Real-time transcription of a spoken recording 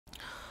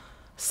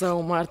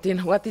So, Martin,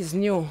 what is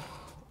new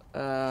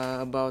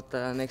about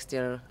next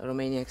year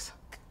Romaniacs?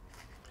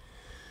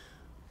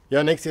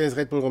 Yeah, next year's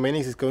Red Bull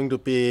Romaniacs is going to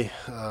be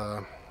a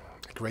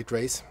great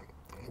race.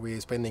 We're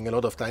spending a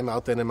lot of time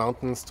out there in the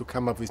mountains to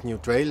come up with new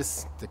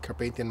trails. The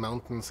Carpathian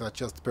Mountains are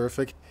just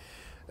perfect.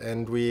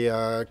 And we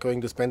are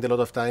going to spend a lot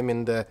of time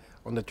on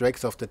the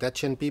tracks of the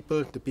Dacian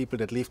people, the people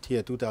that lived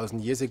here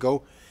 2,000 years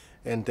ago.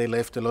 And they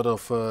left a lot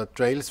of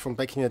trails from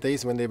back in the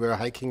days when they were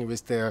hiking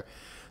with their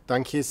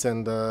donkeys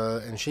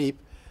and sheep.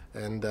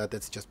 And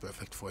that's just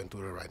perfect for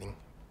enduro riding.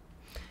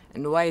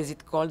 And why is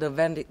it called a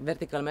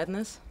vertical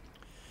madness?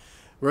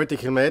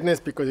 Vertical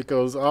madness because it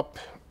goes up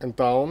and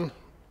down,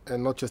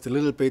 and not just a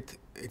little bit,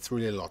 it's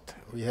really a lot.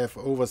 We have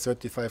over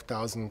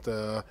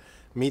 35,000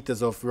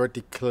 meters of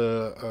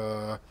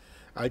vertical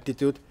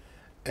altitude,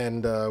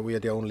 and we are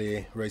the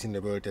only race in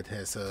the world that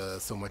has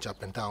so much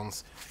up and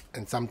downs,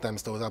 and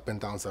sometimes those up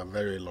and downs are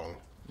very long.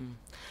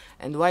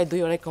 And why do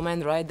you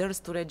recommend riders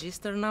to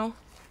register now?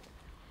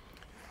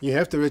 You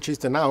have to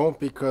register now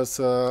because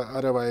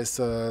otherwise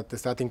the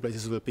starting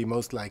places will be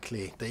most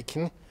likely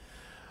taken.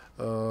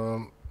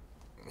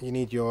 You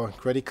need your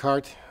credit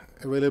card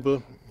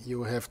available.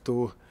 You have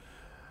to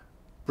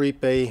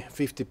prepay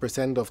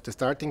 50% of the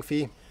starting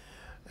fee,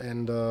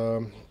 and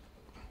then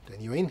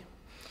you're in.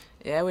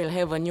 Yeah, we'll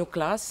have a new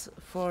class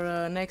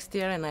for next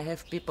year, and I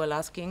have people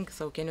asking,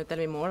 so can you tell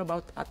me more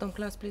about Atom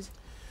class, please?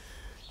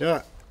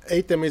 Yeah,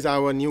 Atom is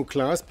our new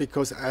class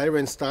because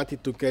Iron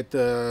started to get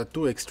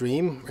too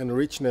extreme, and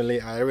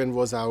originally Iron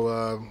was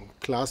our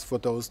class for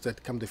those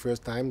that come the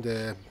first time,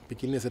 the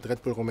beginners at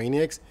Red Bull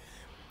Romaniacs.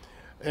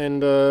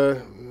 And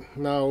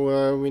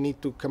now we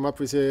need to come up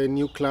with a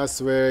new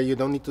class where you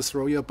don't need to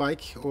throw your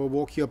bike or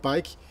walk your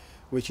bike,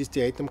 which is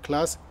the Atom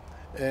class.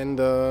 And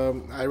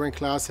Iron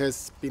class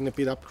has been a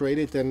bit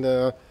upgraded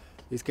and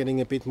is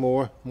getting a bit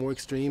more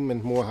extreme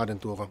and more hard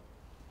enduro.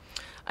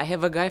 I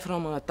have a guy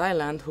from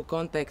Thailand who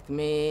contacted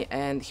me,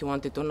 and he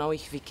wanted to know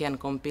if he can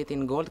compete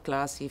in gold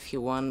class if he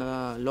won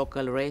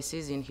local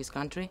races in his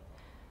country.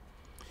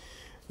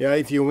 Yeah,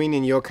 if you win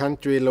in your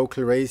country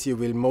local race, you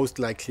will most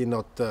likely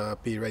not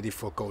be ready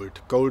for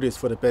gold. Gold is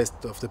for the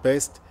best of the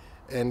best,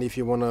 and if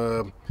you want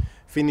to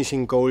finish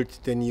in gold,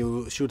 then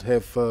you should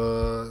have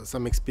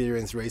some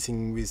experience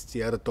racing with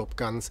the other top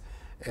guns,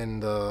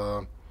 and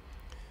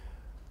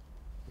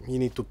you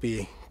need to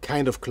be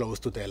kind of close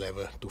to their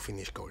level to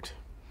finish gold.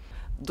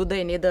 Do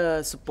they need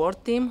a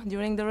support team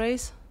during the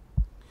race?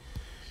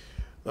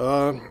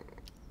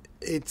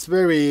 It's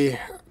very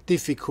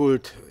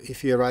difficult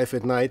if you arrive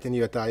at night and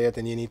you're tired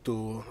and you need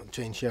to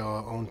change your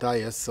own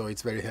tires, so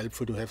it's very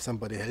helpful to have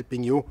somebody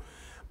helping you,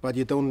 but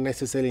you don't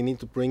necessarily need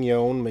to bring your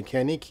own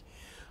mechanic.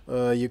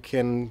 You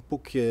can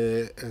book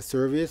a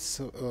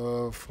service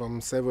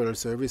from several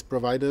service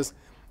providers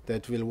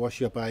that will wash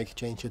your bike,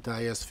 change your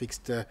tires, fix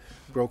the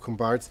broken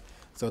parts,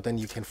 so then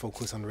you can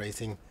focus on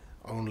racing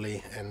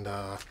only and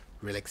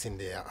relax in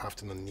the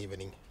afternoon and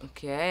evening.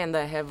 Okay, and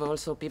I have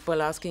also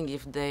people asking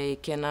if they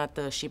cannot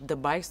ship the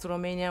bikes to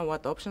Romania.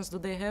 What options do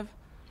they have?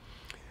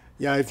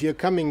 Yeah, if you're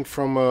coming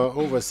from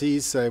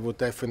overseas, I would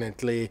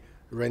definitely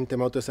rent a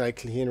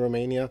motorcycle here in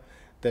Romania.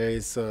 There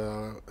is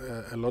a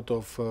lot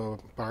of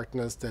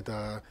partners that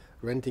are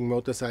renting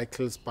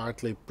motorcycles,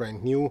 partly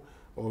brand new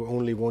or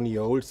only 1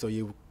 year old, so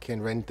you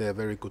can rent a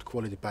very good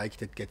quality bike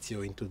that gets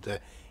you into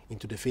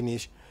the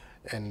finish,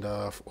 and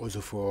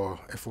also for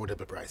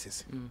affordable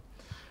prices.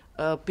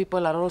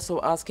 People are also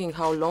asking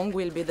how long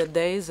will be the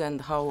days and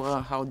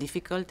how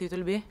difficult it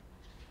will be?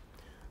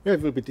 Yeah,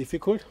 it will be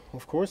difficult,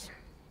 of course.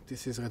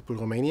 This is Red Bull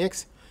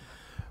Romaniacs.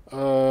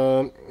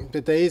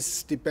 The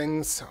days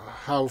depends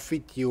how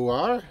fit you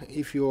are.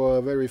 If you are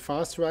a very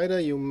fast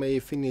rider, you may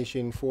finish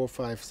in 4,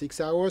 5,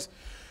 6 hours.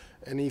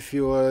 And if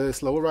you are a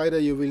slow rider,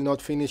 you will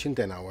not finish in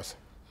 10 hours.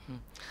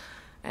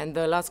 And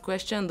the last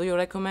question, do you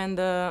recommend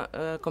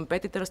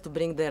competitors to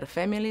bring their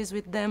families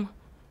with them?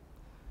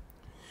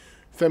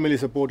 Family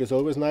support is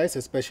always nice,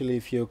 especially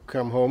if you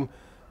come home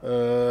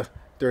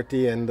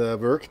dirty and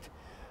worked.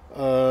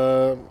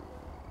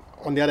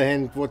 On the other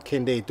hand, what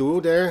can they do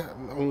there?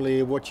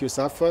 Only watch you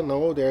suffer?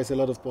 No, there's a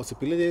lot of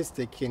possibilities.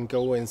 They can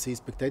go and see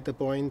spectator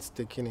points.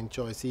 They can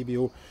enjoy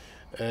Sibiu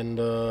and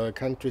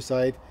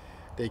countryside.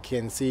 They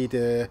can see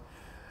the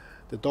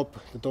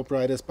top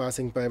riders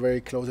passing by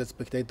very close at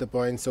spectator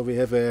points. So we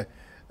have a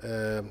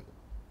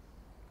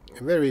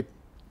very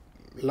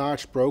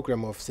large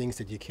program of things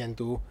that you can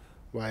do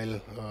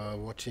while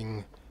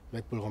watching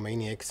Red Bull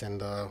Romaniacs,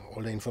 and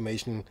all the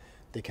information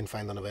they can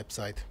find on the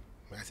website.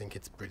 I think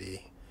it's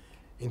pretty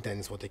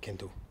intense what they can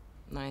do.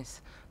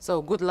 Nice.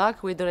 So good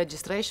luck with the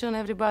registration,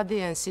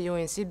 everybody, and see you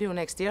in Sibiu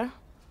next year.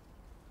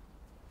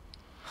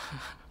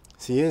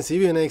 See you in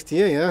Sibiu next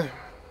year, yeah.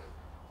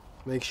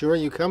 Make sure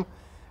you come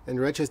and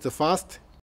register fast.